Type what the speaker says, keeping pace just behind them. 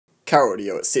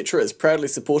Audio.etc is proudly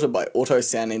supported by Auto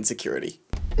Sound and Security.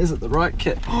 Is it the right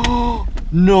kit? Oh,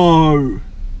 no!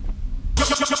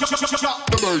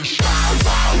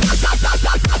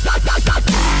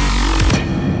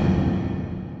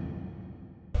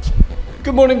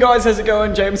 Good morning guys, how's it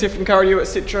going? James here from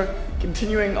Audio.etc.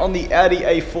 Continuing on the Audi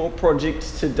A4 project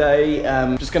today.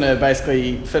 Just going to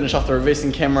basically finish off the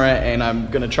reversing camera and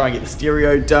I'm going to try and get the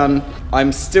stereo done.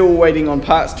 I'm still waiting on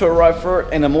parts to arrive for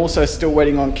it, and I'm also still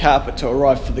waiting on carpet to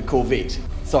arrive for the Corvette.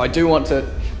 So I do want to...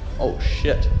 Oh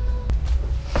shit.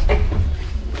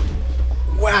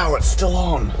 Wow, it's still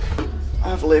on.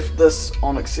 I've left this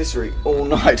on accessory all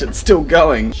night, it's still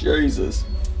going. Jesus.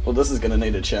 Well, this is going to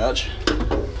need a charge.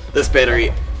 This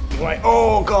battery, like,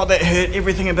 oh god, that hurt.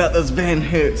 Everything about this van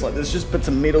hurts. Like, there's just bits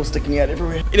of metal sticking out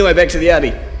everywhere. Anyway, back to the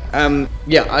Audi.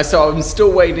 So I'm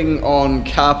still waiting on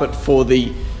carpet for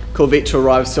the Corvette to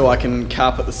arrive so I can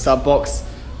carpet the sub box.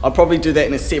 I'll probably do that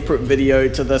in a separate video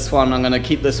to this one. I'm going to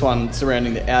keep this one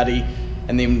surrounding the Audi,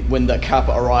 and then when the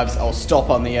carpet arrives, I'll stop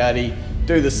on the Audi,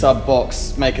 do the sub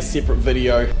box, make a separate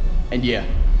video, and yeah.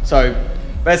 So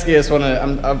basically, I just want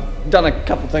to, I've done a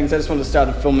couple things. I just want to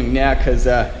start filming now because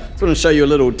I just want to show you a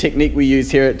little technique we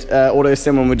use here at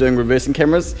AutoSim when we're doing reversing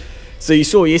cameras. So you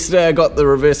saw yesterday I got the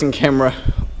reversing camera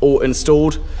all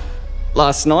installed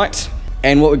last night,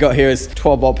 and what we got here is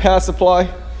 12-volt power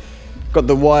supply. Got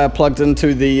the wire plugged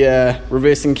into the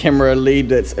reversing camera lead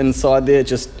that's inside there,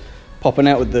 just popping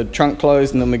out with the trunk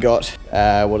closed, and then we got,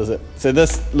 what is it? So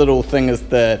this little thing is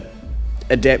the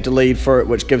adapter lead for it,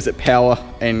 which gives it power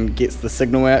and gets the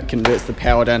signal out, converts the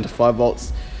power down to 5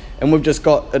 volts. And we've just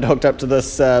got it hooked up to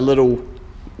this little,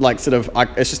 like, sort of,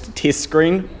 it's just a test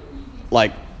screen,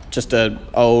 like just an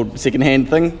old second-hand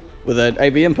thing with an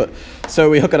AV input. So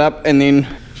we hook it up and then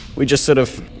we just sort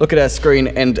of look at our screen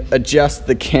and adjust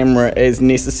the camera as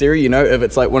necessary. You know, if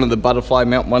it's like one of the butterfly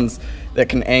mount ones that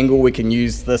can angle, we can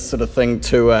use this sort of thing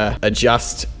to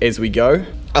adjust as we go.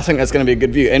 I think that's going to be a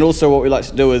good view. And also what we like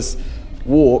to do is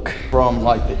walk from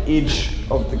like the edge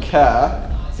of the car.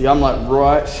 See, I'm like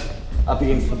right up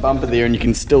against the bumper there, and you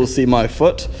can still see my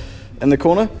foot in the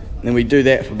corner. And then we do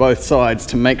that for both sides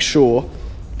to make sure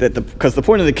that because the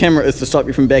point of the camera is to stop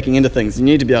you from backing into things, you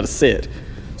need to be able to see it.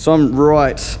 So I'm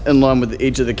right in line with the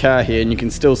edge of the car here, and you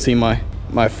can still see my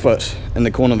foot in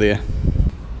the corner there.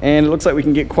 And it looks like we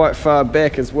can get quite far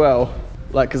back as well,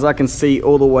 like, because I can see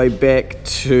all the way back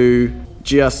to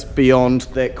just beyond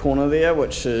that corner there,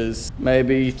 which is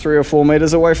maybe 3 or 4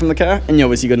 meters away from the car. And you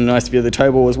obviously got a nice view of the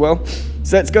tow ball as well.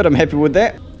 So that's good, I'm happy with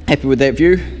that. Happy with that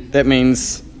view. That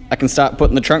means I can start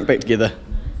putting the trunk back together.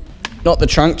 Not the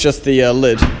trunk, just the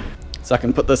lid. So I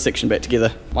can put this section back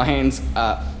together. My hands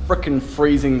are frickin'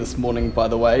 freezing this morning, by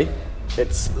the way.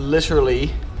 It's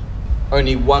literally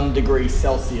only 1 degree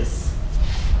Celsius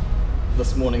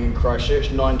this morning in Christchurch,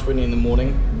 9:20 in the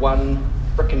morning, 1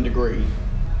 frickin' degree.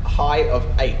 High of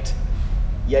 8.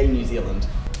 Yay, New Zealand.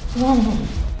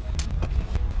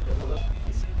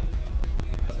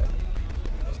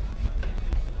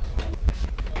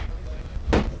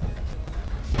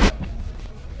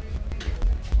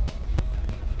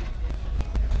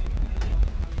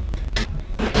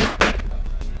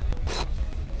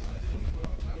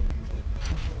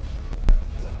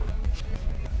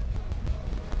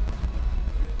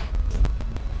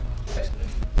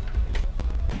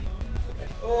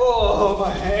 Oh, my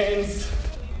hands.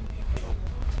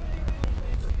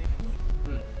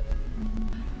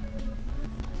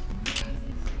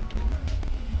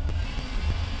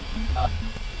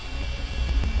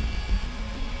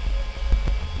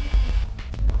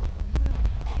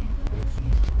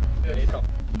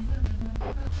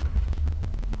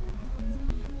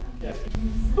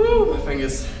 Woo, my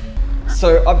fingers.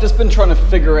 So I've just been trying to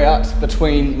figure out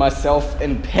between myself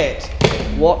and Pat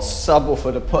what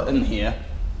subwoofer to put in here,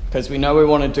 because we know we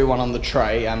want to do one on the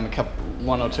tray.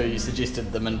 One or two you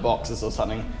suggested them in boxes or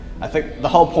something. I think the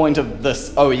whole point of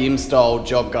this OEM style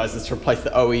job, guys, is to replace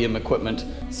the OEM equipment.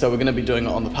 So we're going to be doing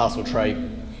it on the parcel tray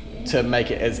to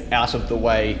make it as out of the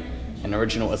way and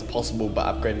original as possible,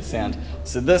 but upgraded sound.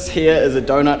 So this here is a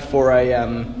donut for a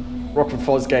Rockford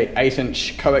Fosgate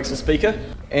 8-inch coaxial speaker.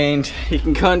 And you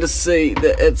can kind of see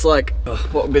that it's like,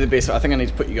 what would be the best? I think I need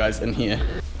to put you guys in here.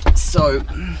 So,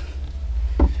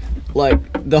 like,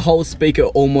 the whole speaker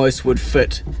almost would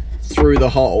fit through the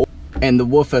hole, and the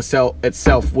woofer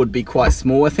itself would be quite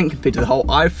small, I think, compared to the hole.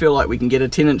 I feel like we can get a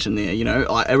 10-inch in there, you know.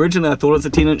 Originally I thought it was a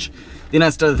 10-inch, then I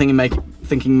started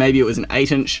thinking maybe it was an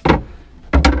 8-inch.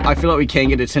 I feel like we can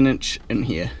get a 10-inch in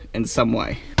here in some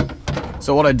way.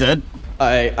 So what I did,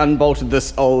 I unbolted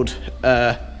this old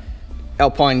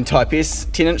Alpine Type S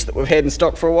 10-inch that we've had in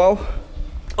stock for a while,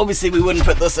 Obviously we wouldn't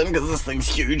put this in because this thing's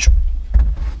huge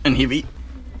and heavy.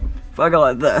 If I go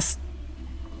like this,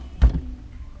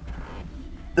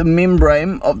 the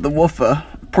membrane of the woofer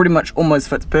pretty much almost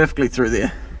fits perfectly through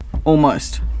there.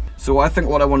 Almost. So I think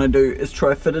what I want to do is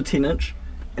try fit a 10-inch,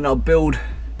 and I'm going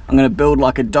to build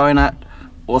like a donut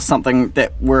or something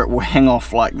that where it will hang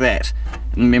off like that,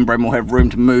 and the membrane will have room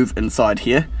to move inside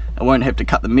here. I won't have to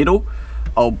cut the metal.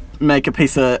 I'll make a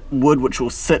piece of wood which will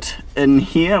sit in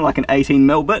here like an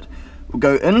 18mm bit, will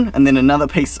go in, and then another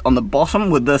piece on the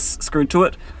bottom with this screwed to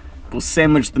it will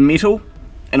sandwich the metal,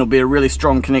 and it'll be a really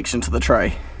strong connection to the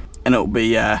tray, and it'll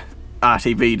be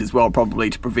RTV'd as well, probably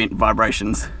to prevent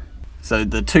vibrations. So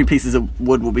the two pieces of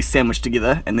wood will be sandwiched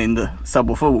together, and then the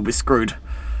subwoofer will be screwed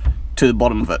to the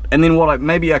bottom of it. And then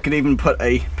maybe I could even put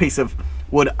a piece of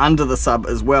wood under the sub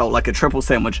as well, like a triple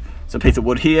sandwich. So a piece of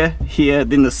wood here, here,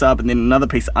 then the sub, and then another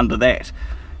piece under that.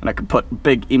 And I could put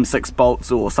big M6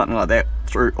 bolts or something like that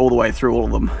through all the way through all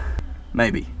of them.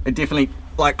 Maybe. It definitely,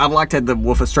 like, I'd like to have the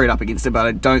woofer straight up against it, but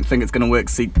I don't think it's going to work,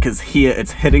 see, because here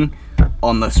it's hitting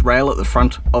on this rail at the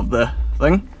front of the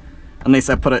thing. Unless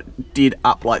I put it dead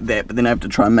up like that, but then I have to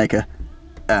try and make a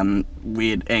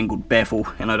weird angled baffle,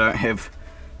 and I don't have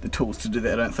the tools to do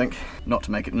that, I don't think. Not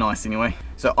to make it nice anyway.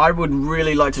 So I would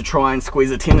really like to try and squeeze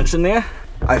a 10-inch in there.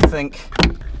 I think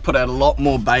put out a lot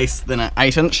more bass than an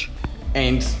 8-inch,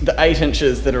 and the 8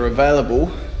 inches that are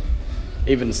available,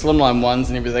 even slimline ones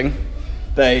and everything,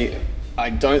 I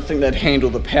don't think they'd handle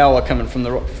the power coming from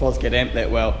the Fosgate amp that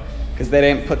well, because that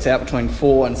amp puts out between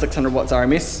 400 and 600 watts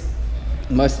RMS.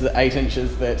 Most of the 8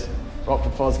 inches that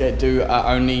Rockford Fosgate do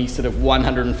are only sort of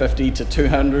 150 to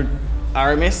 200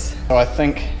 RMS. So I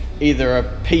think either a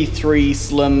P3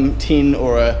 Slim 10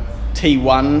 or a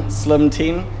T1 Slim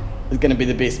 10 is going to be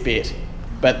the best bet.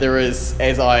 But there is,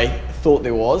 as I thought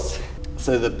there was,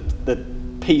 so the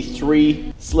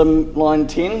P3 Slimline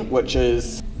 10, which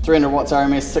is 300 watts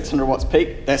RMS, 600 watts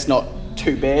peak, that's not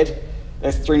too bad.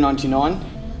 That's $399.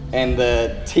 And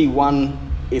the T1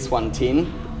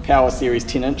 S110 Power Series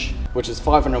 10-inch, which is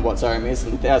 500 watts RMS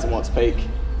and 1000 watts peak,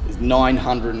 is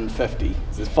 $950. So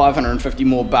there's 550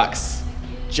 more bucks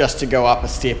just to go up a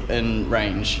step in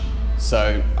range.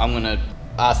 So I'm gonna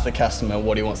ask the customer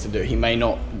what he wants to do. He may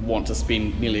not want to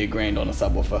spend nearly $1,000 on a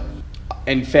subwoofer.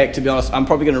 In fact, to be honest, I'm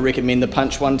probably gonna recommend the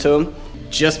Punch one to him,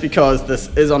 just because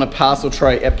this is on a parcel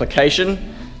tray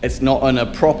application. It's not on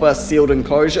a proper sealed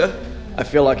enclosure. I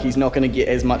feel like he's not gonna get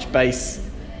as much bass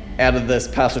out of this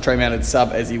parcel tray mounted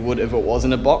sub as he would if it was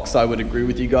in a box. So I would agree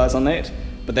with you guys on that,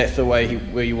 but that's the way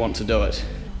where you want to do it.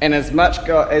 And as much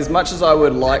as I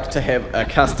would like to have a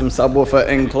custom subwoofer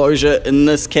enclosure in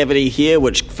this cavity here,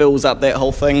 which fills up that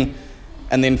whole thing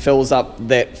and then fills up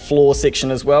that floor section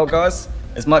as well, guys,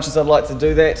 as much as I'd like to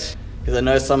do that, because I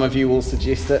know some of you will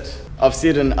suggest it, I've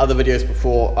said in other videos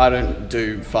before, I don't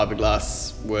do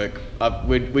fiberglass work.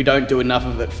 We don't do enough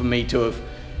of it for me to have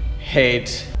had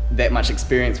that much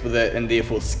experience with it, and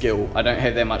therefore skill. I don't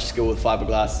have that much skill with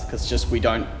fiberglass because just we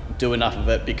don't do enough of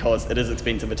it because it is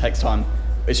expensive, it takes time.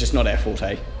 It's just not our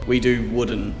forte. We do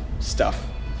wooden stuff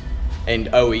and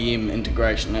OEM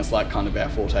integration, that's like kind of our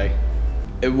forte.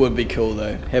 It would be cool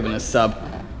though, having a sub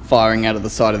firing out of the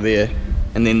side of there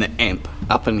and then the amp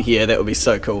up in here, that would be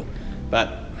so cool.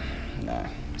 But no,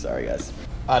 sorry guys.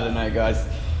 I don't know guys.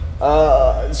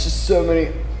 It's just so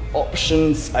many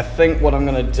options. I think what I'm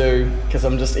gonna do, because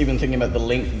I'm just even thinking about the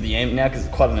length of the amp now, because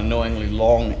it's quite an annoyingly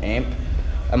long amp,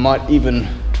 I might even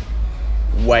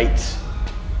wait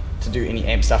to do any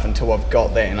amp stuff until I've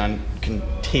got that and I can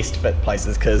test fit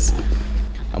places, because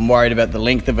I'm worried about the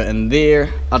length of it in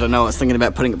there. I don't know, I was thinking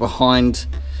about putting it behind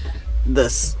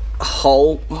this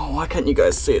hole. Oh, why can't you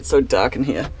guys see it? It's so dark in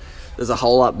here. There's a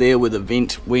hole up there where the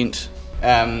vent went.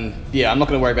 Yeah, I'm not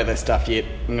going to worry about that stuff yet.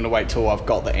 I'm going to wait till I've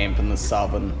got the amp and the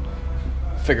sub and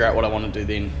figure out what I want to do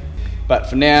then. But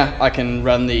for now, I can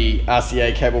run the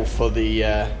RCA cable for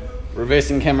the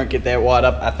reversing camera, get that wired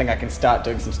up. I think I can start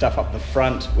doing some stuff up the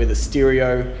front where the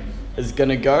stereo is going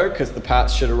to go, because the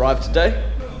parts should arrive today.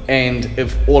 And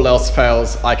if all else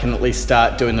fails, I can at least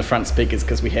start doing the front speakers,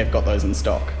 because we have got those in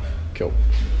stock. Cool.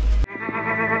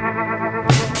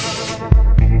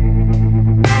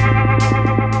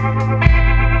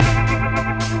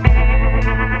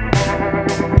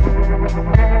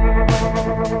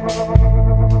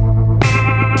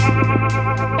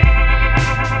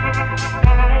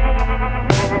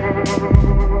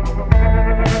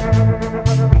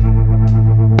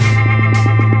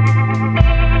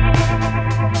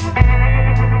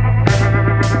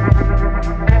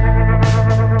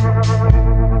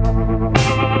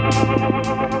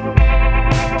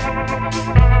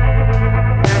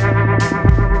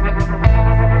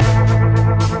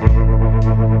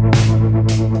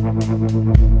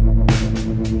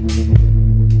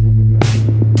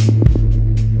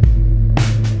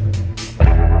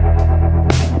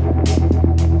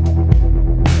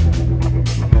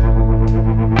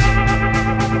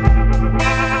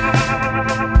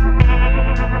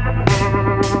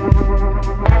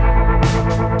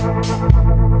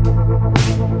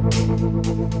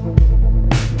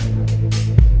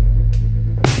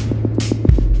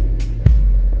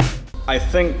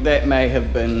 think that may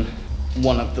have been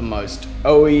one of the most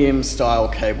OEM style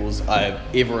cables I've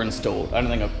ever installed. I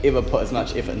don't think I've ever put as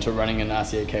much effort into running an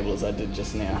RCA cable as I did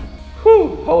just now.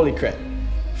 Whew, holy crap.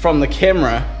 From the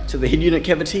camera to the head unit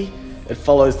cavity, it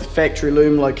follows the factory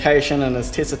loom location and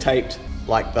is Tessa taped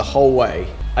like the whole way.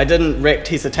 I didn't wrap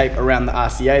Tessa tape around the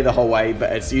RCA the whole way,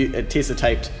 but it Tessa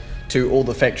taped to all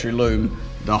the factory loom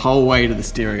the whole way to the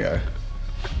stereo.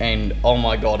 And oh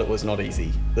my god, it was not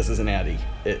easy. This is an Audi.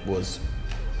 It was.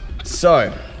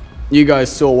 So, you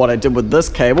guys saw what I did with this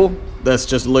cable. This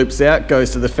just loops out, goes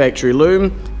to the factory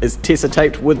loom, is Tessa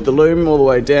taped with the loom all the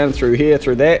way down through here,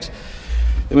 through that.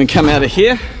 Then we come out of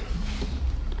here.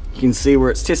 You can see where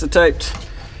it's Tessa taped.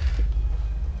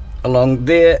 Along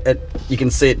there, you can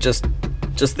see it just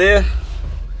there.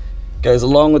 Goes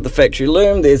along with the factory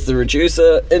loom. There's the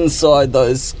reducer inside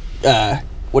those,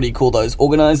 what do you call those,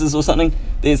 organizers or something.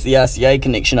 There's the RCA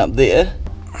connection up there.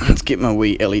 Let's get my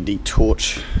wee LED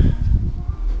torch.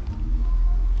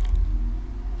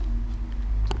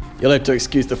 You'll have to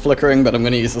excuse the flickering, but I'm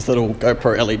going to use this little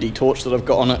GoPro LED torch that I've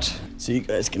got on it so you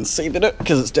guys can see better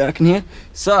because it's dark in here.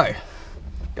 So,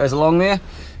 goes along there.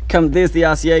 There's the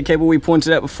RCA cable we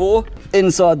pointed out before.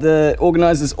 Inside the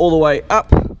organizers all the way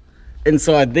up.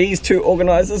 Inside these two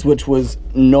organizers, which was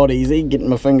not easy, getting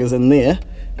my fingers in there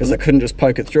because I couldn't just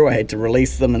poke it through. I had to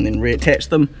release them and then reattach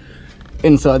them.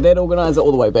 Inside that organizer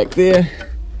all the way back there.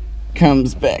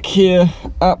 Comes back here,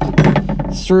 up,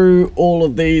 through all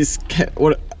of these,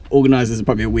 organizers is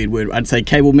probably a weird word. I'd say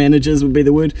cable managers would be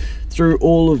the word. Through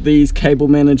all of these cable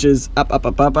managers,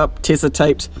 up, Tessa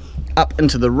taped up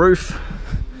into the roof,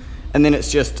 and then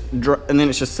it's just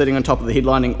sitting on top of the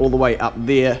headlining all the way up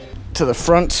there to the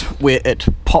front, where it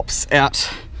pops out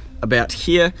about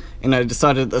here. And I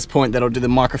decided at this point that I'll do the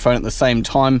microphone at the same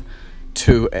time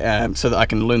to so that I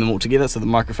can loom them all together. So the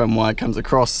microphone wire comes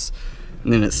across,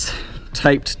 and then it's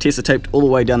taped, Tessa taped all the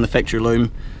way down the factory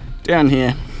loom, down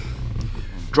here.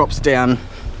 Drops down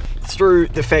through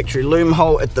the factory loom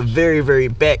hole at the very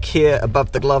back here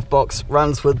above the glove box,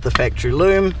 runs with the factory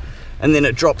loom, and then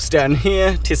it drops down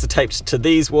here, Tessa taped to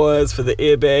these wires for the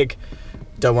airbag.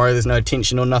 Don't worry, there's no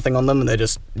tension or nothing on them, and I'm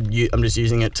just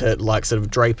using it to like sort of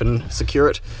drape and secure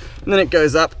it. And then it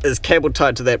goes up, is cable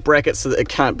tied to that bracket so that it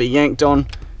can't be yanked on,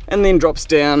 and then drops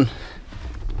down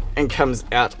and comes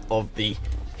out of the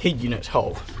head unit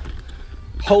hole.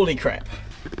 Holy crap,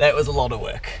 that was a lot of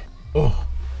work. Oh.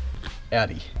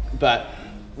 Audi. But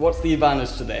what's the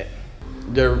advantage to that?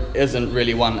 There isn't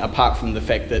really one, apart from the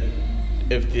fact that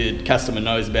if the customer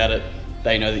knows about it,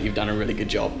 they know that you've done a really good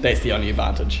job. That's the only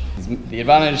advantage. The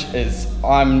advantage is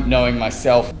I'm knowing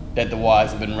myself that the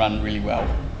wires have been run really well.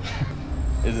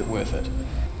 Is it worth it?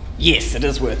 Yes, it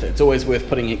is worth it. It's always worth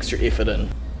putting extra effort in.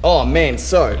 Oh man,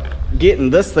 so getting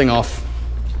this thing off,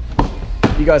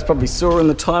 you guys probably saw in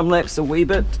the time lapse a wee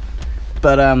bit,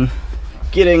 but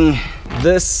getting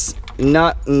this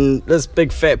nut and this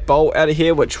big fat bolt out of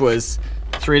here, which was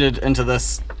threaded into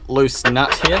this loose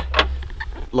nut here,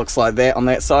 looks like that on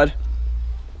that side.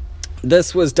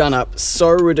 This was done up so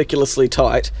ridiculously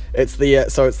tight. It's the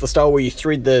so it's the style where you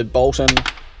thread the bolt in,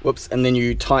 whoops, and then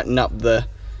you tighten up the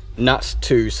nut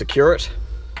to secure it.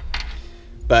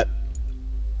 But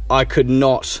I coll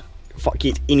not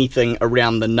get anything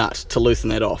around the nut to loosen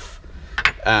that off.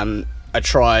 I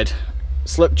tried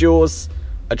slip jaws,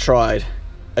 I tried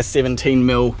a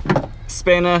 17mm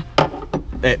spanner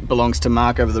that belongs to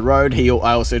Mark over the road. I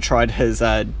also tried his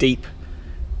deep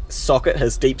socket,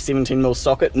 his deep 17mm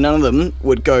socket. None of them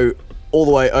would go all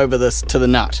the way over this to the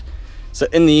nut. So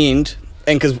in the end,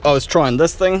 and because I was trying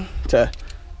this thing to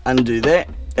undo that,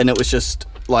 and it was just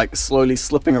like slowly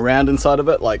slipping around inside of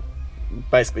it, like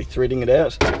basically threading it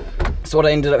out. So what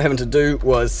I ended up having to do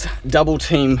was double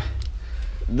team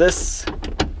this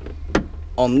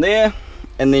on there,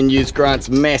 and then use Grant's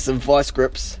massive vice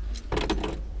grips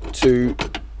to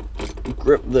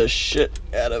grip the shit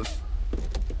out of.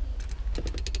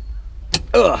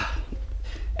 Ugh.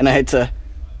 And I had to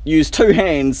use two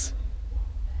hands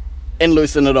and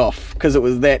loosen it off because it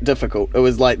was that difficult. It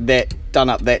was like that, done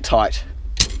up that tight.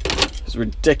 It was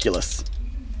ridiculous.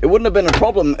 It wouldn't have been a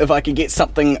problem if I could get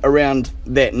something around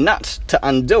that nut to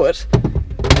undo it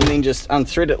and then just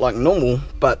unthread it like normal,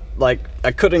 but like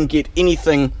I couldn't get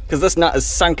anything because this nut is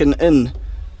sunken in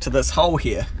to this hole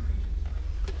here.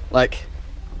 Like,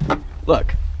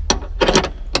 look,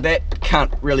 that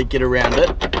can't really get around it.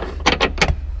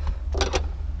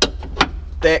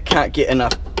 That can't get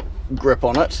enough grip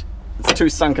on it. It's too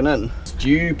sunken in.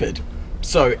 Stupid.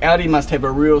 So Audi must have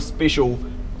a real special,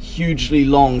 hugely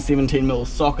long 17mm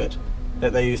socket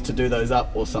that they used to do those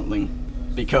up or something,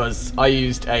 because I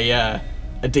used a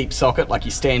a deep socket, like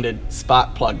your standard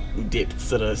spark plug depths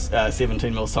that are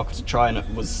 17mm sockets to try, and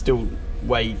it was still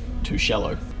way too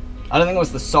shallow. I don't think it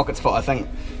was the socket's fault. I think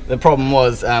the problem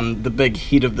was the big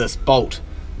head of this bolt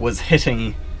was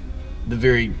hitting the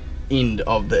very end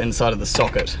of the inside of the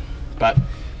socket. But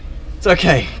it's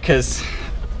okay, because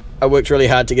I worked really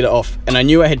hard to get it off, and I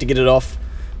knew I had to get it off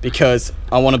because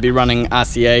I want to be running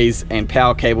RCAs and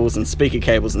power cables and speaker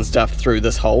cables and stuff through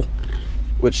this hole,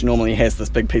 which normally has this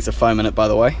big piece of foam in it, by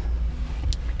the way.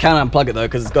 Can't unplug it though,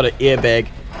 because it's got an airbag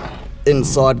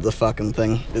inside the fucking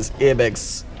thing. There's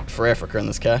airbags for Africa in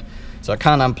this car, so I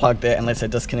can't unplug that unless I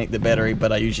disconnect the battery,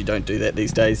 but I usually don't do that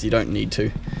these days. You don't need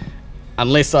to,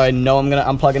 unless I know I'm going to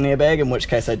unplug an airbag, in which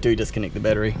case I do disconnect the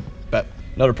battery, but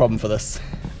not a problem for this.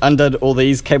 Undid all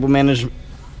these cable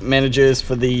managers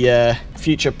for the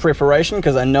future preparation,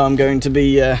 because I know I'm going to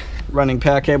be running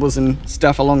power cables and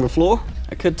stuff along the floor.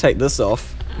 I could take this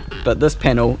off, but this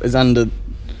panel is under,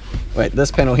 wait,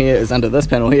 this panel here is under this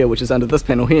panel here, which is under this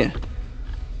panel here.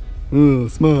 Oh,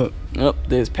 smart. Oh,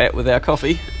 there's Pat with our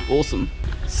coffee. Awesome.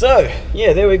 So,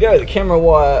 yeah, there we go. The camera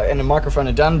wire and the microphone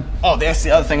are done. Oh, that's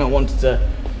the other thing I wanted to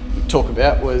talk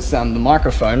about was the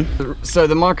microphone. So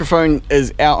the microphone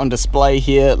is out on display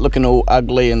here, looking all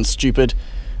ugly and stupid.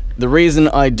 The reason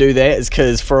I do that is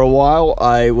because for a while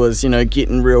I was, you know,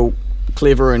 getting real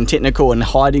clever and technical and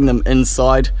hiding them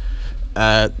inside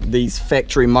these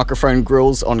factory microphone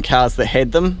grills on cars that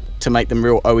had them to make them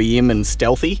real OEM and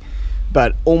stealthy.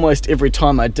 But almost every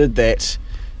time I did that,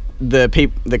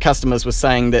 the customers were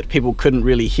saying that people couldn't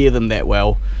really hear them that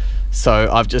well. So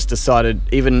I've just decided,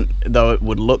 even though it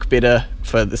would look better,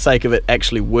 for the sake of it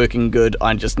actually working good,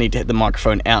 I just need to have the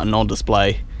microphone out and on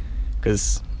display,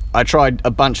 because I tried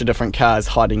a bunch of different cars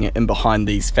hiding it in behind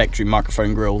these factory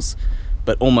microphone grills,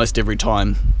 but almost every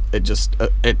time it just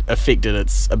it affected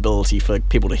its ability for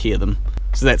people to hear them.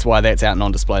 So that's why that's out and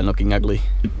on display and looking ugly.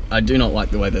 I do not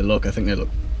like the way they look. I think they look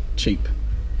cheap.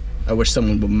 I wish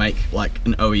someone would make like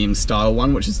an OEM style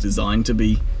one, which is designed to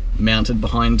be mounted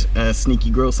behind a sneaky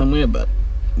grill somewhere, but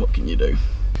what can you do?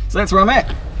 So that's where I'm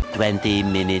at. 20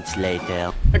 minutes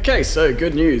later. Okay, so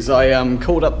good news. I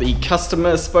called up the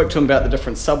customer, spoke to him about the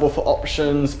different subwoofer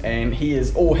options, and he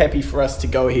is all happy for us to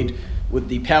go ahead with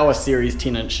the Power Series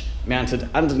 10-inch mounted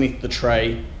underneath the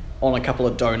tray on a couple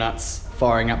of donuts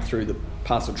firing up through the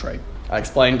parcel tray. I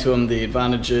explained to him the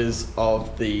advantages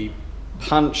of the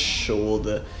punch or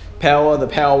the power. The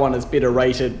power one is better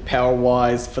rated power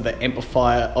wise for the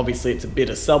amplifier. Obviously it's a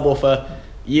better subwoofer.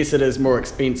 Yes, it is more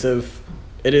expensive.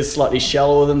 It is slightly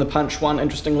shallower than the punch one,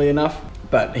 interestingly enough,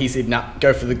 but he said nah,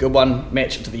 go for the good one,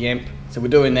 match it to the amp. So we're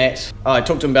doing that. I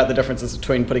talked to him about the differences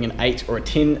between putting an 8 or a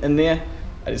 10 in there.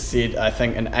 I just said I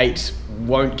think an 8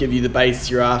 won't give you the bass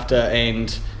you're after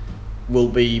and will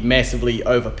be massively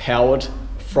overpowered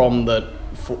from the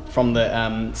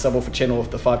subwoofer channel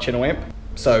of the 5-channel amp.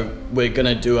 So we're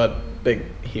gonna do a big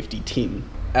hefty 10.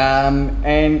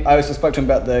 And I also spoke to him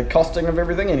about the costing of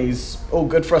everything, and he's all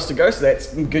good for us to go, so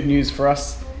that's good news for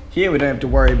us here. We don't have to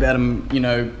worry about him, you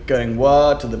know, going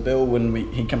wah to the bill when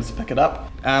he comes to pick it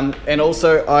up. And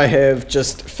also I have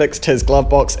just fixed his glove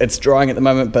box. It's drying at the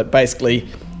moment, but basically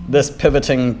this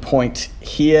pivoting point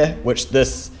here, which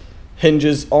this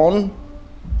hinges on,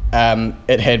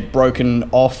 it had broken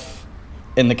off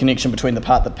in the connection between the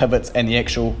part that pivots and the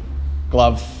actual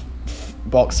glove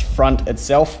box front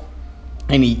itself,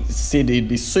 and he said he'd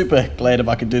be super glad if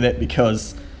I could do that,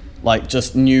 because like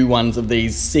just new ones of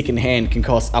these second-hand can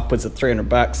cost upwards of 300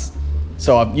 bucks.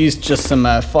 So I've used just some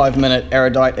 5-minute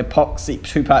erudite epoxy,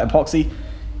 2-part epoxy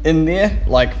in there,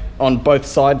 like on both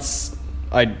sides.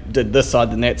 I did this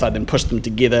side then that side, then pushed them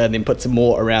together and then put some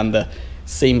more around the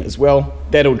seam as well.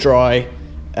 That'll dry.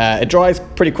 It dries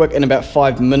pretty quick in about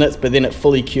 5 minutes, but then it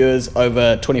fully cures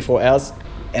over 24 hours.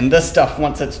 And this stuff,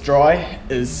 once it's dry,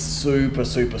 is super,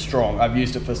 super strong. I've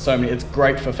used it for so many, it's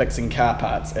great for fixing car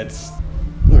parts.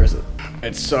 Where is it?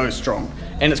 It's so strong.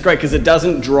 And it's great because it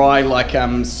doesn't dry like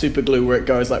super glue where it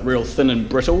goes like real thin and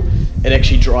brittle. It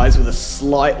actually dries with a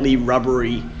slightly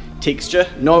rubbery texture.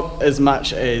 Not as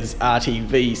much as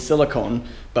RTV silicone,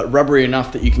 but rubbery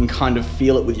enough that you can kind of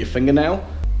feel it with your fingernail.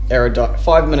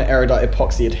 5-minute erudite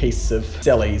epoxy adhesive.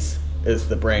 Sally's is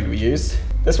the brand we use.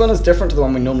 This one is different to the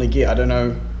one we normally get. I don't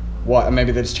know why,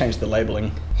 maybe they just changed the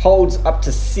labeling. Holds up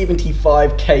to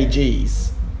 75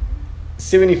 kgs.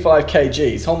 75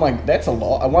 kgs, oh my, that's a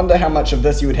lot. I wonder how much of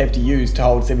this you would have to use to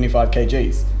hold 75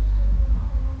 kgs.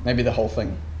 Maybe the whole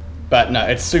thing. But no,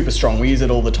 it's super strong. We use it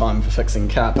all the time for fixing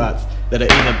car parts that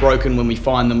are either broken when we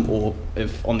find them, or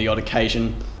if on the odd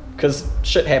occasion. Because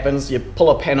shit happens, you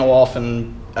pull a panel off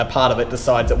and a part of it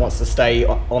decides it wants to stay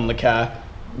on the car.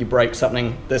 you break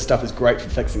something, this stuff is great for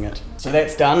fixing it. So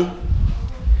that's done.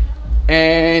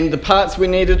 And the parts we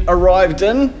needed arrived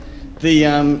in. The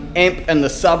amp and the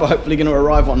sub are hopefully going to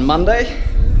arrive on Monday.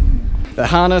 The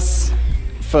harness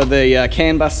for the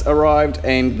CAN bus arrived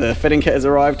and the fitting kit has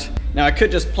arrived. Now I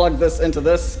could just plug this into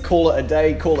this, call it a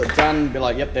day, call it done, be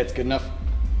like, yep, that's good enough.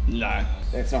 No,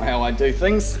 that's not how I do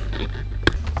things.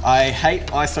 I hate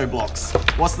ISO blocks.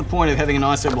 What's the point of having an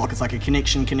ISO block? It's like a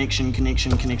connection.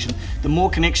 The more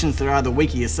connections there are, the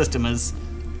weaker your system is,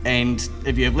 and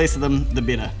if you have less of them, the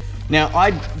better. Now,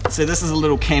 so this is a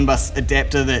little CAN bus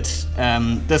adapter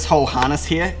that, this whole harness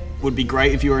here would be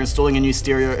great if you were installing a new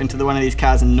stereo into one of these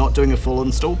cars and not doing a full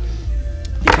install,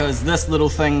 because this little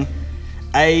thing,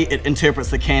 it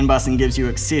interprets the CAN bus and gives you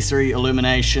accessory,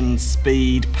 illumination,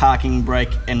 speed, parking,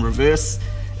 brake, and reverse.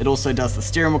 It also does the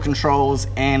steering wheel controls,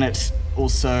 and it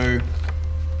also,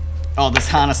 this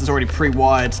harness is already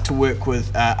pre-wired to work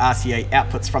with RCA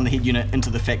outputs from the head unit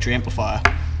into the factory amplifier.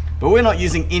 But we're not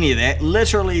using any of that.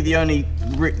 Literally the only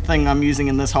thing I'm using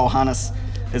in this whole harness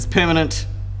is permanent,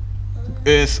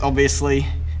 earth obviously,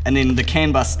 and then the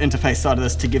CAN bus interface side of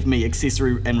this to give me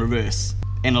accessory and reverse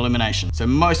and illumination. So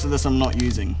most of this I'm not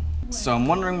using. So I'm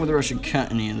wondering whether I should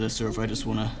cut any of this or if I just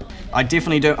want to... I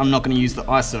definitely don't, I'm not going to use the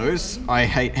ISOs. I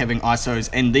hate having ISOs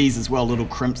and these as well, little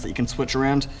crimps that you can switch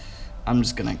around. I'm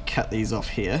just going to cut these off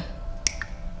here.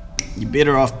 You're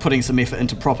better off putting some effort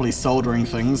into properly soldering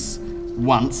things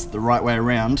once, the right way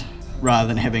around, rather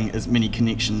than having as many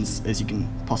connections as you can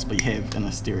possibly have in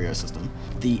a stereo system.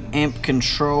 The amp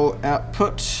control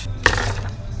output,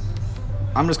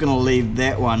 I'm just going to leave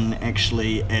that one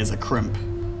actually as a crimp,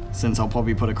 since I'll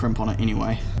probably put a crimp on it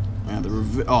anyway.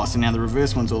 So now the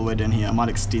reverse one's all the way down here. I might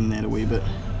extend that a wee bit.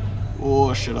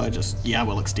 Or should I just... yeah,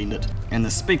 we'll extend it. And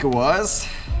the speaker wires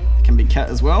can be cut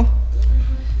as well.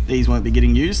 These won't be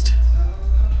getting used.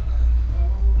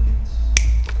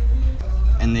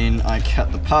 And then I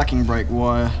cut the parking brake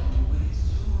wire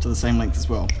to the same length as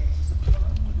well.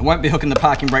 I won't be hooking the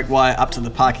parking brake wire up to the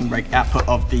parking brake output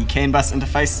of the CAN bus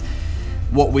interface.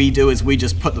 What we do is we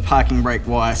just put the parking brake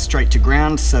wire straight to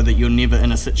ground so that you're never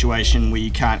in a situation where you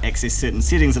can't access certain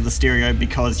settings of the stereo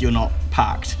because you're not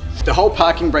parked. The whole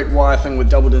parking brake wire thing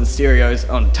with doubled-in stereos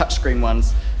on touchscreen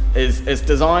ones is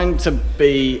designed to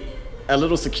be a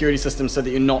little security system so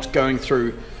that you're not going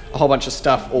through a whole bunch of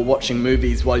stuff or watching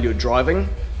movies while you're driving,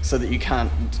 so that you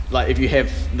can't, like if you have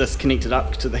this connected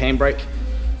up to the handbrake,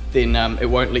 then it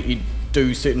won't let you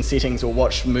do certain settings or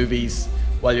watch movies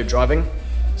while you're driving.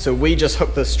 So we just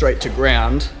hook this straight to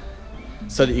ground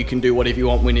so that you can do whatever you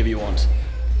want whenever you want.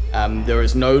 There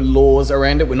is no laws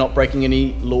around it. We're not breaking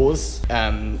any laws.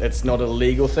 It's not a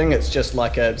legal thing. It's just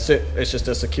like it's just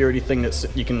a security thing that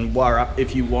you can wire up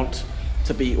if you want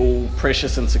to be all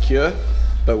precious and secure.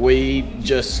 But we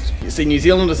just see, New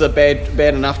Zealanders are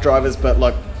bad enough drivers, but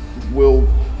like we're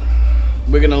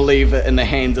gonna leave it in the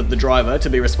hands of the driver to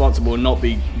be responsible and not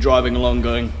be driving along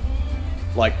going,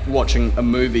 like watching a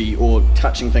movie or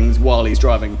touching things while he's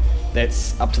driving.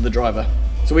 That's up to the driver.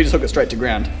 So we just hook it straight to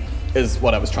ground, is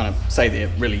what I was trying to say there,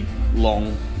 really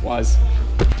long wise.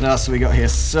 What else have we got here?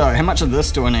 So how much of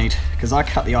this do I need? Because I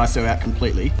cut the ISO out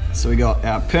completely. So we got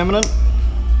our permanent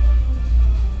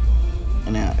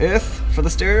and our earth for the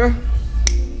stereo,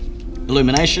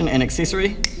 illumination and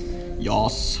accessory,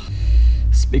 yos,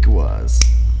 speaker wires.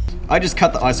 I just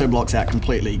cut the ISO blocks out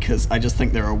completely because I just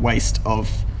think they're a waste of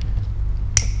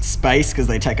space because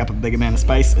they take up a big amount of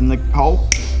space in the hole.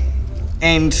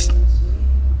 And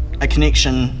a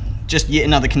connection, just yet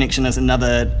another connection, is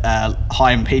another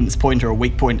high impedance point or a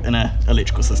weak point in an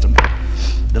electrical system.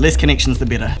 The less connections the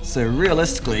better. So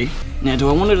realistically, now do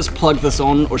I want to just plug this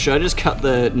on, or should I just cut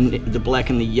the black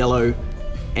and the yellow,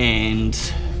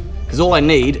 and because all I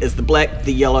need is the black,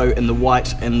 the yellow and the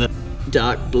white and the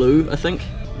dark blue, I think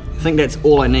that's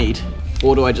all I need.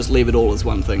 Or do I just leave it all as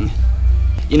one thing?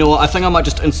 You know what, I think I might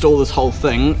just install this whole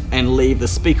thing and leave the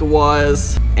speaker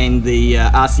wires and the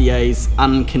RCAs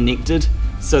unconnected,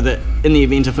 so that in the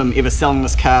event of him ever selling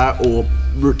this car or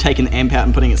taking the amp out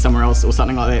and putting it somewhere else or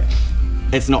something like that,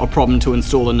 it's not a problem to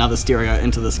install another stereo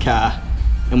into this car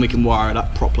and we can wire it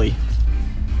up properly.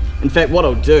 In fact, what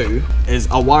I'll do is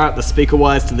I'll wire up the speaker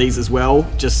wires to these as well,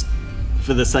 just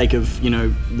for the sake of, you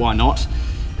know, why not?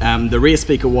 The rear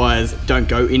speaker wires don't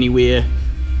go anywhere,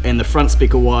 and the front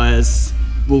speaker wires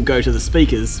will go to the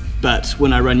speakers, but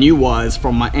when I run new wires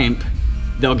from my amp,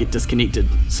 they'll get disconnected,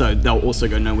 so they'll also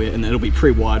go nowhere, and it'll be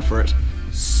pre-wired for it.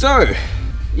 So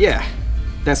yeah,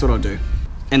 that's what I'll do.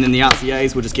 And then the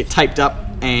RCAs will just get taped up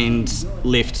and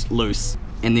left loose.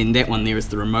 And then that one there is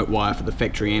the remote wire for the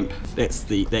factory amp.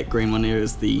 That green one there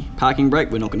is the parking brake.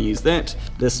 We're not going to use that.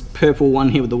 This purple one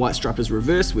here with the white stripe is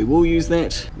reverse. We will use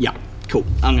that. Yeah, cool.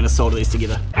 I'm going to solder these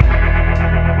together.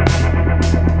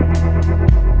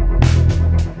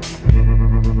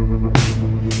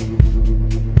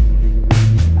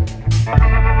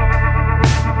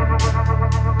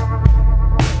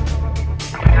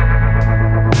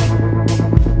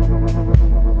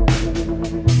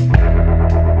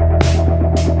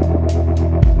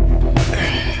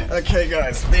 Okay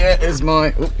guys, there is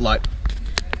my light.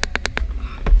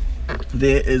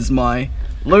 There is my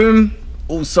loom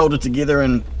all soldered together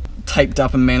and taped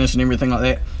up and managed and everything like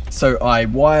that. So I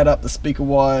wired up the speaker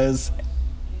wires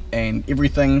and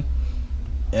everything,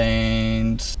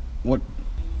 and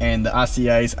the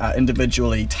RCAs are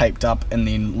individually taped up and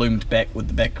then loomed back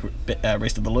with the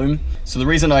rest of the loom. So the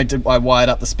reason I wired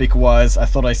up the speaker wires, I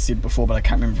thought I said before, but I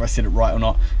can't remember if I said it right or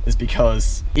not, is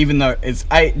because even though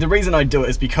the reason I do it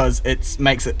is because it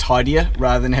makes it tidier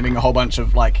rather than having a whole bunch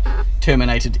of like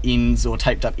terminated ends or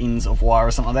taped up ends of wire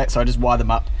or something like that. So I just wire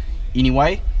them up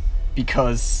anyway,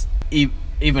 because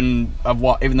even though I've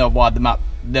wired them up,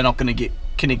 they're not going to get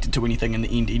connected to anything in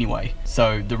the end anyway.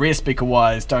 So the rear speaker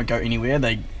wires don't go anywhere,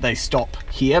 they stop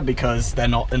here because they're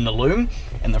not in the loom,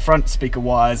 and the front speaker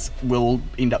wires will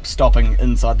end up stopping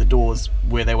inside the doors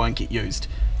where they won't get used.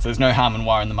 So there's no harm in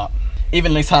wiring them up.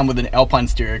 Even less harm with an Alpine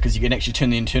stereo because you can actually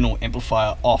turn the internal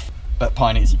amplifier off, but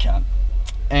Pioneers you can't.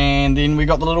 And then we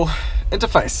got the little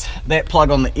interface. That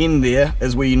plug on the end there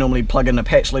is where you normally plug in a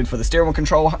patch lead for the stereo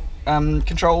control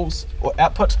controls or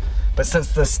output. But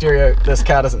since this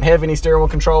car doesn't have any stereo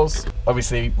controls,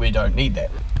 obviously we don't need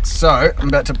that. So I'm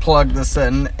about to plug this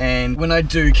in, and when I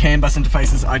do CAN bus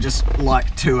interfaces, I just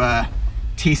like to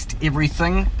test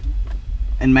everything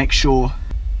and make sure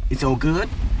it's all good.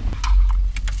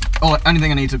 Only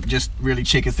thing I need to just really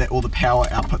check is that all the power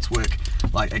outputs work,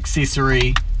 like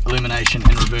accessory, illumination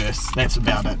and reverse. That's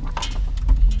about it,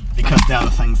 because they are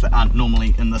the things that aren't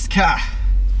normally in this car.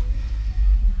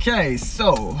 Okay,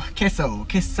 so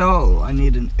I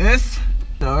need an earth,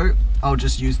 so I'll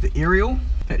just use the aerial.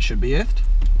 That should be earthed.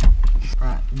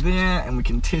 Right there, and we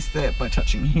can test that by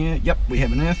touching here. Yep, we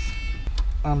have an earth.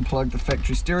 Unplug the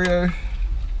factory stereo.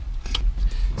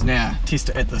 So now, test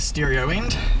it at the stereo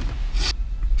end.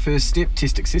 First step,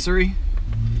 test accessory.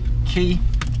 Key.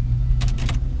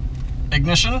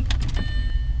 Ignition.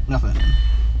 Nothing.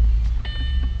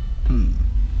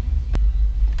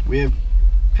 We have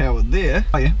power there.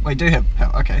 Oh yeah, we do have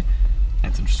power, okay.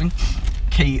 That's interesting.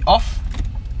 Key off,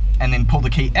 and then pull the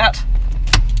key out.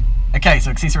 Okay,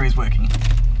 so accessory is working.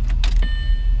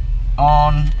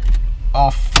 On,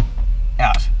 off,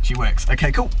 out. She works.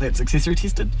 Okay, cool. That's accessory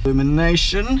tested.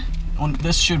 Illumination.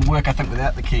 This should work, I think,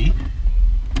 without the key.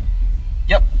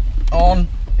 Yep. On.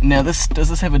 Now does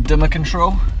this have a dimmer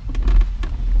control?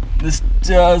 This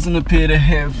doesn't appear to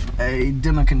have a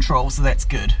dimmer control, so that's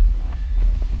good.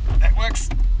 That works.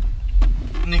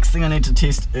 Next thing I need to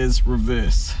test is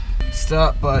reverse.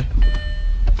 Start by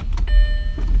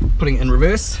putting it in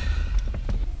reverse.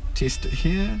 Test it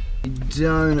here. We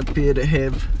don't appear to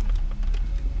have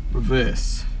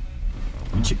reverse.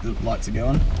 Check the lights are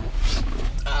going.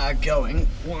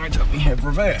 Why don't we have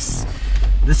reverse?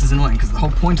 This is annoying because the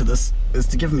whole point of this is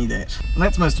to give me that. And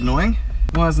that's most annoying.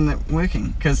 Why isn't that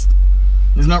working? Because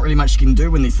there's not really much you can do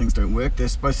when these things don't work. They're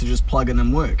supposed to just plug in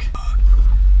and work.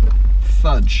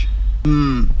 Fudge.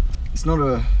 It's not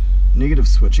a negative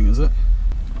switching, is it?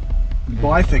 You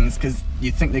buy things because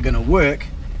you think they're going to work.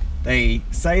 They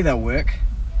say they'll work,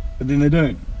 but then they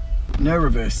don't. No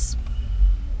reverse.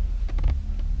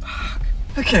 Fuck.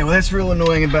 Okay, well that's real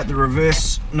annoying about the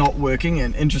reverse not working,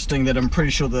 and interesting that I'm pretty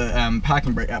sure the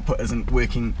parking brake output isn't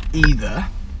working either.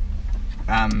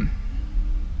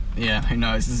 Yeah, who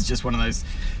knows? This is just one of those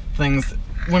things.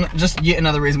 Just yet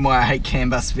another reason why I hate CAN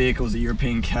bus vehicles or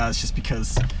European cars, just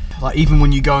because, like, even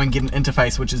when you go and get an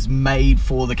interface which is made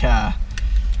for the car,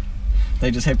 they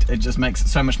just have to, it just makes it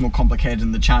so much more complicated,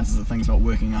 and the chances of things not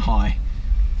working are high,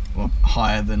 or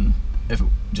higher than if it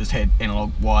just had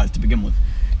analog wires to begin with.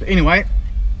 But anyway,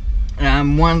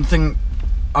 one thing,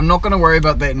 I'm not going to worry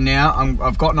about that now.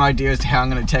 I've got an idea as to how I'm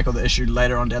going to tackle the issue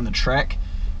later on down the track,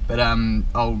 but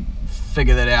I'll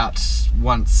figure that out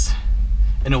once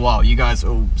in a while. You guys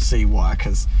will see why,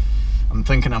 because I'm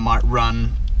thinking I might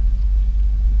run,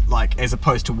 like, as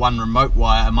opposed to one remote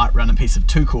wire, I might run a piece of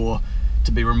 2-core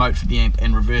to be remote for the amp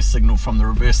and reverse signal from the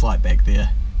reverse light back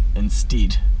there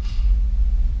instead,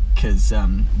 because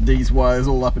these wires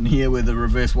all up in here where the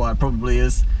reverse wire probably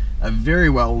is are very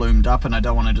well loomed up, and I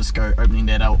don't want to just go opening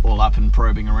that all up and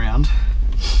probing around.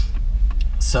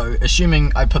 So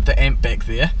assuming I put the amp back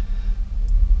there,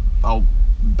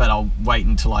 but I'll wait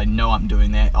until I know I'm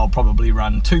doing that. I'll probably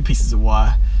run 2 pieces of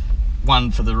wire,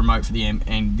 one for the remote for the amp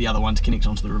and the other one to connect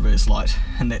onto the reverse light,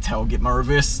 and that's how I'll get my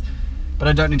reverse, but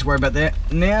I don't need to worry about that.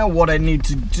 Now what I need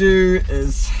to do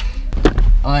is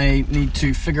I need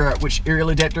to figure out which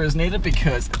aerial adapter is needed,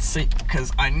 because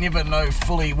I never know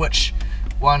fully which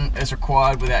one is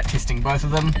required without testing both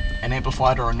of them, an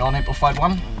amplified or a non-amplified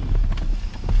one.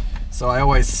 So I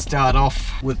always start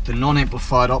off with the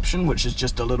non-amplified option, which is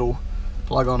just a little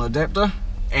plug-on adapter,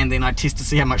 and then I test to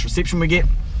see how much reception we get,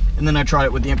 and then I try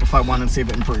it with the amplified one and see if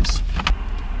it improves.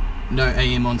 No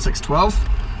AM on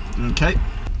 612. Okay,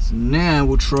 so now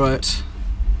we'll try it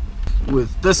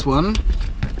with this one,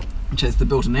 which has the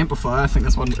built-in amplifier. I think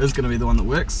this one is going to be the one that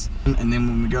works. And then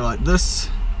when we go like this,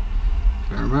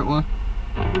 the remote one,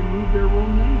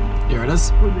 here it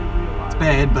is. It's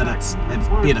bad, but it's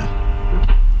better.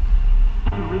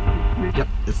 Yep,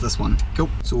 it's this one. Cool.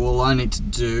 So all I need to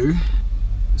do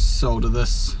is solder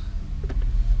this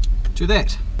to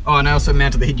that. Oh, and I also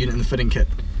mounted the head unit in the fitting kit,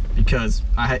 because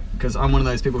I'm one of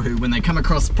those people who, when they come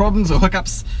across problems or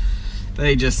hiccups,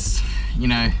 they just, you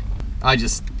know, I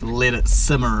just let it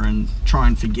simmer and try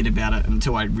and forget about it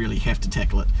until I really have to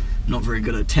tackle it. I'm not very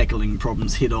good at tackling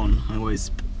problems head on. I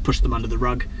always push them under the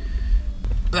rug.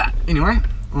 But anyway,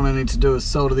 all I need to do is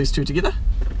solder these two together.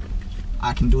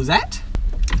 I can do that.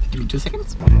 Give me 2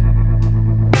 seconds.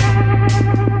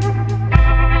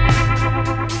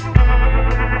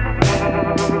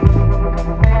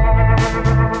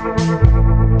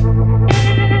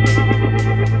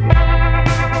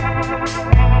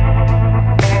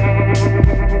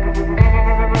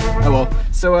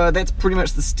 So that's pretty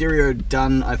much the stereo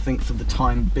done, I think, for the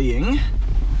time being.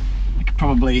 I could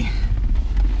probably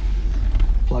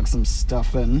plug some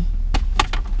stuff in,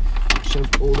 shove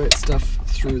all that stuff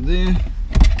through there.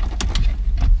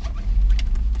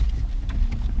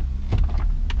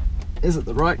 Is it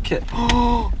the right kit?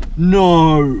 Oh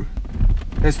no!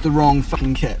 That's the wrong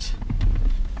fucking kit.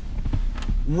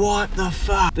 What the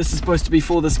fuck? This is supposed to be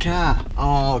for this car.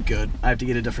 Oh good, I have to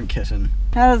get a different kit in.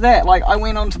 How does that? Like, I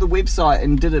went onto the website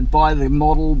and did it by the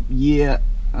model year.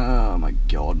 Oh my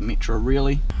god, Metro,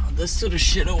 really? This sort of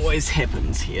shit always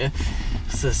happens here.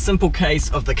 It's a simple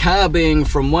case of the car being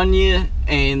from one year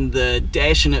and the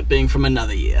dash in it being from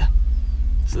another year.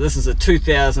 So this is a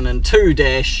 2002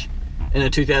 dash in a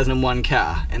 2001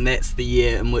 car, and that's the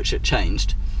year in which it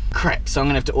changed. Crap, so I'm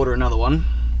gonna have to order another one.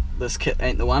 This kit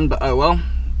ain't the one, but oh well.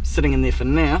 Sitting in there for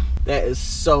now. That is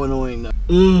so annoying though.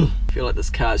 I feel like this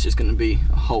car is just going to be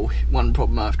a whole one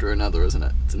problem after another, isn't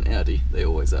it? It's an Audi, they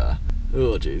always are.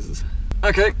 Oh Jesus.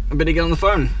 Okay, I better get on the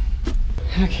phone.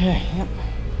 Okay, yep.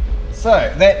 So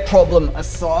that problem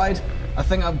aside, I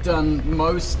think I've done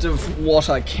most of what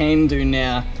I can do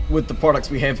now with the products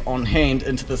we have on hand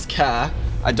into this car.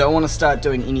 I don't want to start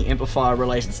doing any amplifier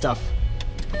related stuff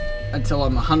until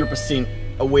I'm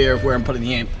 100% aware of where I'm putting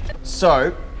the amp.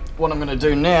 So what I'm going to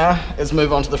do now is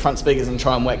move on to the front speakers and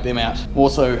try and whack them out.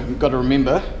 Also, I've got to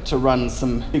remember to run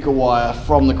some speaker wire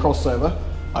from the crossover.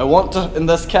 I want to, in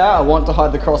this car, I want to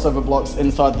hide the crossover blocks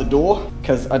inside the door,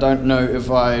 because I don't know if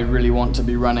I really want to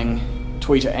be running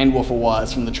tweeter and woofer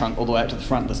wires from the trunk all the way out to the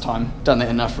front this time. Done that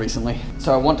enough recently.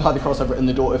 So I want to hide the crossover in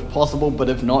the door if possible, but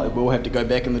if not, it will have to go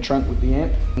back in the trunk with the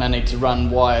amp. And I need to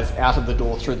run wires out of the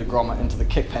door through the grommet into the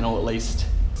kick panel at least,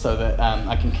 so that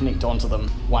I can connect onto them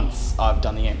once I've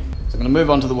done the amp. So I'm going to move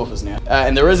on to the woofers now.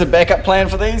 And there is a backup plan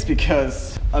for these,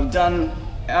 because I've done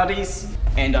Audis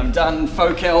and I've done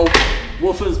Focal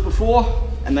woofers before,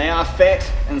 and they are fat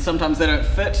and sometimes they don't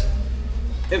fit.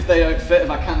 If they don't fit, if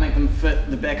I can't make them fit,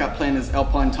 the backup plan is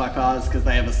Alpine Type R's, because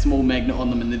they have a small magnet on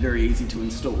them and they're very easy to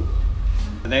install.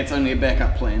 But that's only a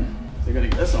backup plan. So I've got to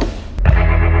get this off.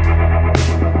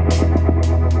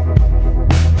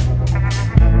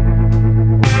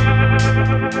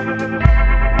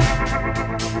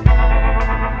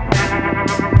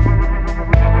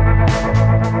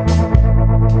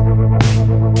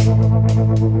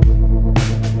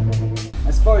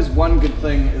 I suppose one good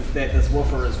thing is that this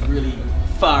woofer is really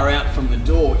far out from the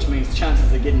door, which means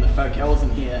chances of getting the focals in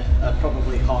here are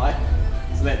probably high,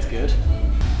 so that's good.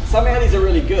 Some Audis are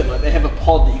really good, like they have a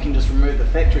pod that you can just remove the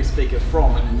factory speaker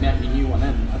from and mount your new one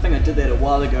in. I think I did that a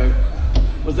while ago.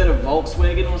 Was that a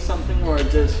Volkswagen or something, where I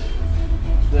did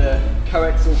the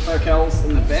coaxial focals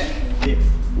in the back? Depth.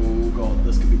 Oh god,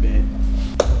 this could be bad.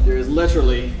 There is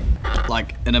literally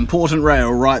like an important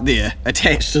rail right there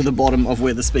attached to the bottom of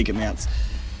where the speaker mounts.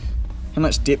 How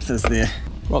much depth is there?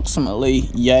 Approximately,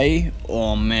 yay.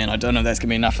 Oh man, I don't know if that's gonna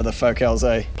be enough for the focals,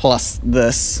 eh? Plus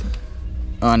this,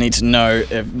 I need to know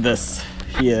if this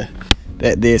here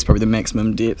That there's probably the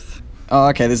maximum depth. Oh,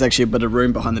 okay, there's actually a bit of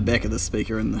room behind the back of the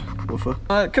speaker in the woofer.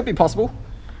 It could be possible.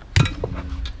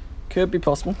 Could be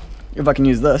possible. If I can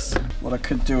use this, what I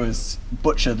could do is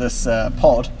butcher this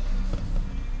pod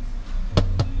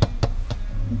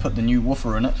and put the new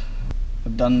woofer in it.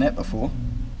 I've done that before.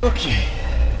 Okay.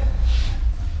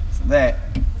 So that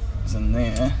is in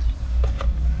there.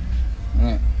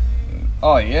 Yeah.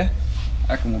 Oh yeah.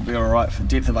 I reckon we'll be alright for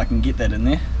depth if I can get that in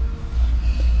there.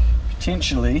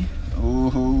 Potentially.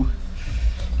 Ooh.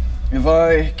 If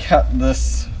I cut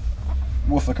this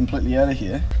woofer completely out of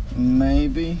here,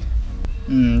 maybe.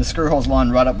 The screw hole's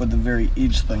lined right up with the very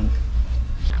edge thing.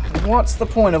 What's the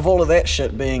point of all of that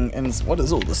shit being in? What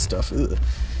is all this stuff? Ugh.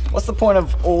 What's the point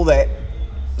of all that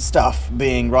stuff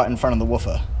being right in front of the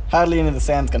woofer? Hardly any of the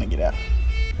sound's gonna get out.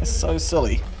 It's so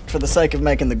silly. For the sake of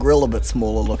making the grill a bit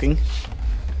smaller looking.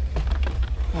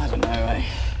 I don't know, eh?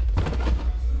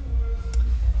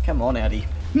 Come on, Audi.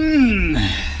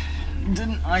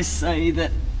 Didn't I say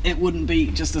that it wouldn't be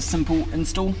just a simple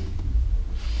install?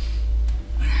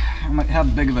 How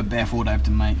big of a baff would I have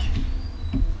to make?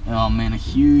 Oh man, a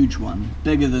huge one.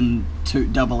 Bigger than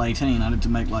double 18. I'd have to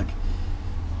make like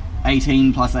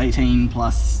 18 plus 18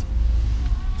 plus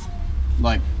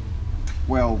like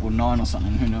 12 or 9 or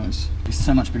something, who knows. It'd be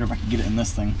so much better if I could get it in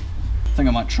this thing. I think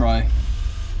I might try.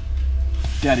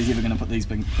 Doubt he's ever going to put these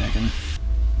things back in.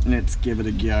 Let's give it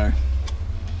a go.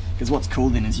 Because what's cool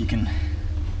then is you can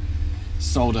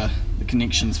solder the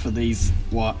connections for these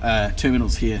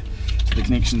terminals here to the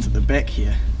connections at the back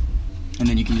here, and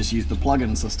then you can just use the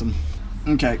plug-in system.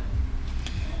 Okay,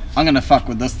 I'm gonna fuck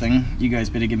with this thing. You guys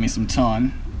better give me some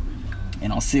time,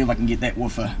 and I'll see if I can get that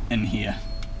woofer in here.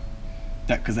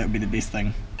 Because that would be the best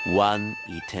thing. One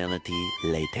eternity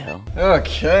later.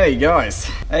 Okay,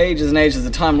 guys, ages and ages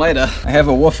of time later, I have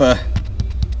a woofer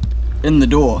in the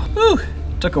door. Whew.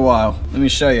 Took a while. Let me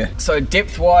show you. So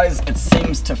depth-wise, it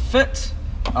seems to fit.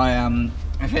 I've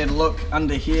had a look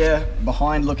under here,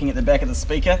 behind, looking at the back of the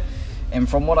speaker, and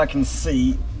from what I can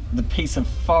see, the piece of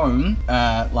foam,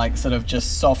 like sort of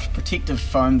just soft protective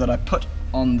foam that I put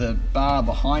on the bar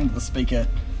behind the speaker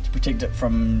to protect it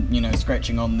from, you know,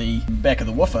 scratching on the back of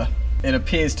the woofer, it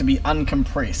appears to be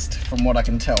uncompressed from what I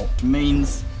can tell. It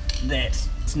means that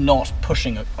it's not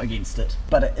pushing against it,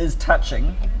 but it is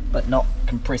touching, but not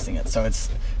compressing it. So it's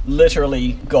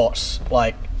literally got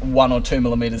like 1 or 2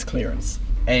 millimeters clearance.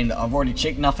 And I've already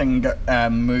checked, nothing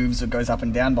moves or goes up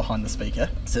and down behind the speaker,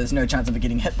 so there's no chance of it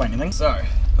getting hit by anything. So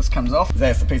this comes off.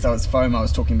 That's the piece of foam I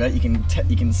was talking about. You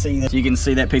can see that. You can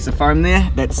see that piece of foam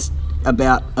there. That's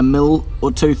about 1 mil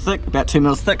or 2 thick, about 2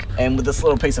 mils thick. And with this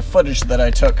little piece of footage that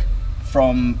I took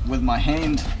with my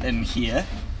hand in here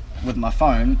with my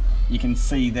phone, you can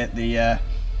see that the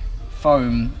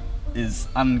foam is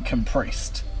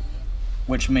uncompressed,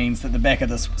 which means that the back of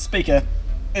this speaker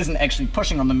isn't actually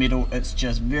pushing on the metal, it's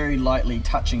just very lightly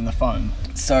touching the foam.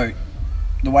 So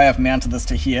the way I've mounted this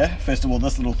to here, first of all,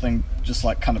 this little thing just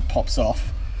like kind of pops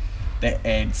off. That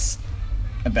adds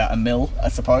about 1 mil, I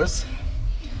suppose.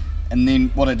 And then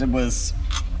what I did was,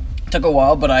 took a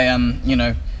while, but I you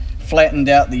know, flattened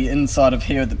out the inside of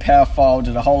here with the power file,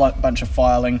 did a whole bunch of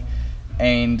filing,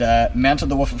 and mounted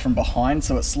the woofer from behind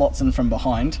so it slots in from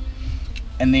behind.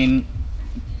 And then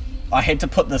I had to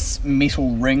put this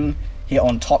metal ring here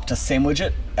on top to sandwich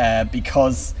it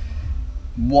because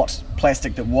what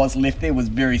plastic that was left there was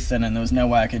very thin and there was no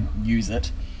way I could use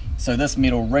it. So this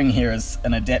metal ring here is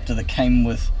an adapter that came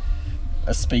with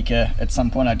a speaker at some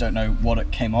point. I don't know what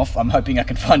it came off. I'm hoping I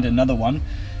can find another one,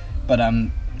 but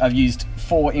I've used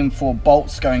 4 M4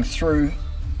 bolts going through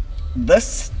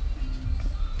this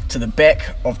to the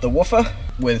back of the woofer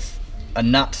with a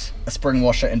nut, a spring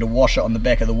washer and a washer on the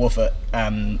back of the woofer,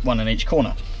 one in each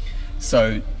corner.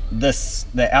 So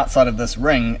the outside of this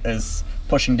ring is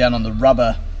pushing down on the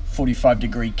rubber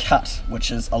 45-degree cut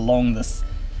which is along this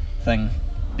thing,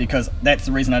 because that's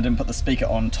the reason I didn't put the speaker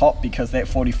on top, because that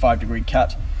 45-degree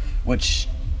cut, which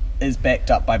is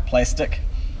backed up by plastic,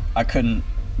 I couldn't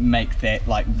make that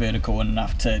like vertical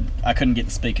enough I couldn't get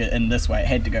the speaker in this way, it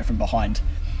had to go from behind.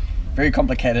 Very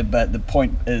complicated, but the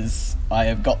point is I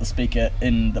have got the speaker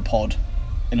in the pod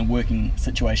in a working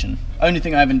situation. Only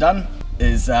thing I haven't done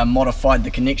is modified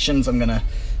the connections. I'm gonna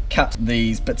cut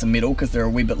these bits of metal because they're a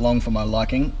wee bit long for my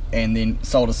liking, and then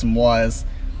solder some wires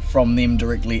from them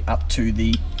directly up to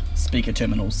the speaker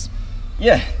terminals.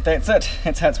 Yeah, that's it.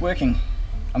 That's how it's working.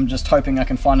 I'm just hoping I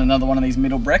can find another one of these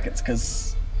metal brackets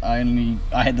because I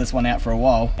had this one out for a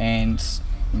while, and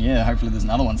yeah, hopefully there's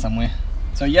another one somewhere.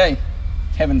 So yay,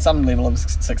 having some level of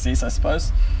success, I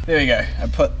suppose. There we go. I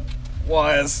put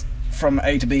wires from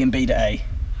A to B and B to A.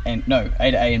 And no,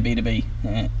 A to A and B to B.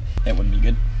 Yeah. That wouldn't be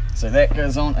good. So that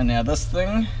goes on, and now this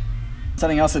thing.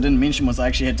 Something else I didn't mention was I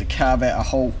actually had to carve out a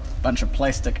whole bunch of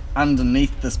plastic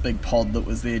underneath this big pod that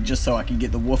was there just so I could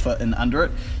get the woofer in under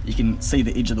it. You can see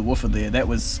the edge of the woofer there, that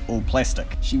was all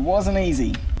plastic. She wasn't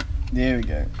easy. There we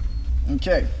go.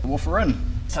 Okay, woofer in.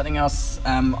 Something else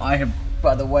I have,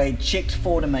 by the way, checked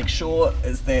for to make sure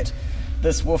is that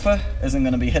this woofer isn't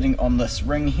going to be hitting on this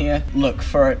ring here. Look,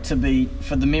 for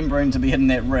the membrane to be hitting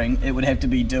that ring, it would have to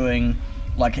be doing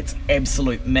like its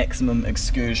absolute maximum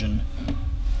excursion,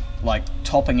 like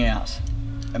topping out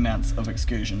amounts of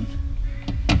excursion.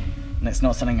 And that's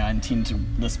not something I intend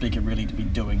the speaker really to be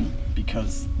doing,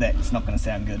 because that's not going to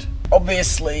sound good.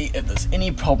 Obviously, if there's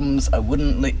any problems, I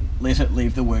wouldn't let it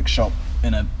leave the workshop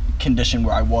in a condition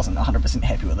where I wasn't 100%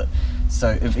 happy with it.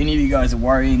 So if any of you guys are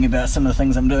worrying about some of the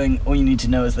things I'm doing, all you need to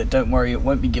know is that don't worry, it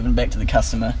won't be given back to the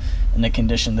customer in a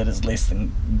condition that is less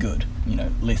than good, you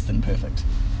know, less than perfect.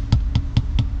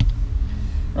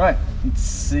 Right, let's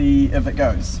see if it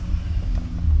goes.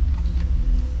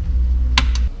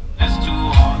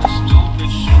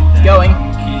 It's going.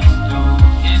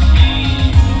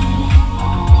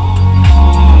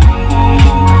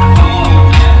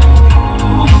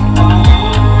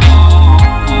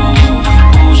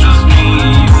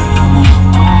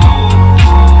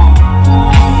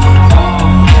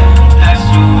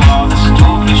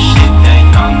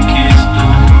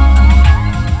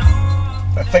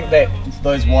 I think that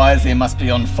those wires there must be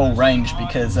on full range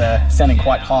because sounding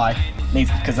quite high,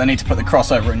 because I need to put the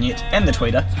crossover in yet, and the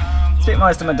tweeter. Spent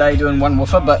most of my day doing one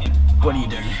woofer, but what do you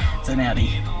do? It's an Audi.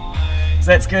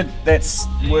 So that's good, that's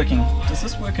working. Does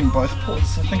this work in both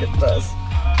ports? I think it does.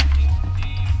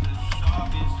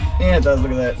 Yeah, it does,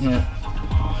 look at that.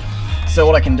 Yeah. So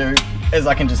what I can do is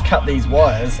I can just cut these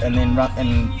wires and then run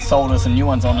and solder some new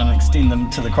ones on and extend them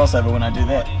to the crossover when I do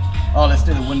that. Oh, let's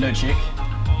do the window check.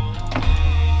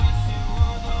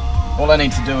 All I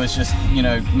need to do is just, you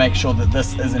know, make sure that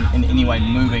this isn't in any way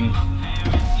moving.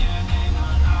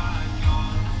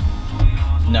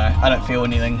 No, I don't feel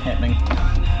anything happening.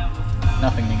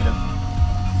 Nothing negative.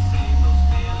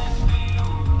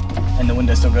 And the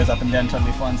window still goes up and down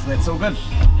totally fine, so that's all good.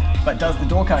 But does the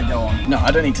door card go on? No,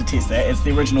 I don't need to test that. It's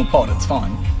the original pod, it's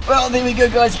fine. Well, there we go,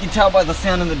 guys. You can tell by the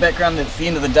sound in the background that it's the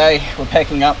end of the day. We're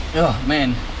packing up. Oh,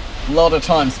 man. A lot of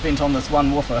time spent on this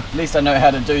one woofer. At least I know how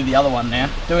to do the other one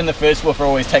now. Doing the first woofer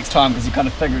always takes time because you're kind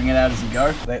of figuring it out as you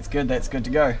go. That's good to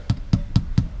go.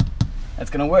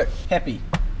 That's gonna work. Happy.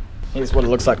 Here's what it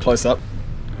looks like close up.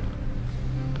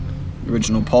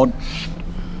 Original pod.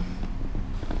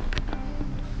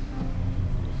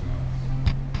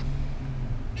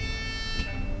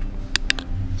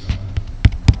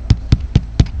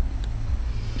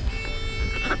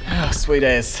 Sweet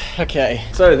as. Okay,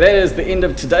 so that is the end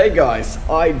of today, guys.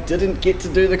 I didn't get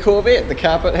to do the Corvette. The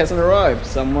carpet hasn't arrived.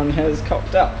 Someone has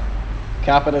cocked up.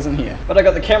 Carpet isn't here. But I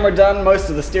got the camera done, most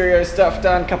of the stereo stuff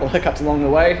done, a couple of hiccups along the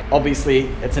way. Obviously,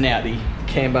 it's an Audi.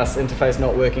 CAN bus interface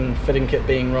not working, fitting kit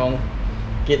being wrong,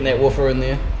 getting that woofer in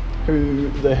there. Who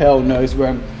the hell knows where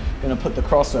I'm gonna put the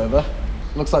crossover.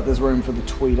 Looks like there's room for the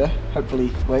tweeter.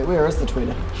 Hopefully, wait, where is the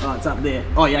tweeter? Oh, it's up there.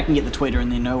 Oh yeah, I can get the tweeter in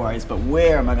there, no worries. But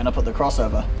where am I gonna put the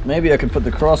crossover? Maybe I could put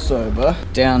the crossover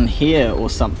down here or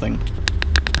something.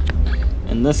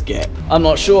 In this gap. I'm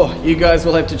not sure. You guys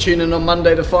will have to tune in on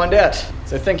Monday to find out.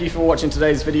 So thank you for watching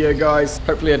today's video, guys.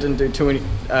 Hopefully I didn't do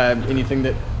anything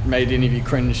that made any of you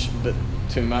cringe a bit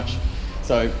too much.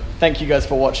 So thank you guys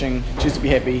for watching. Choose to be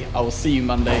happy. I will see you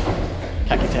Monday.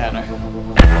 Kite Ano.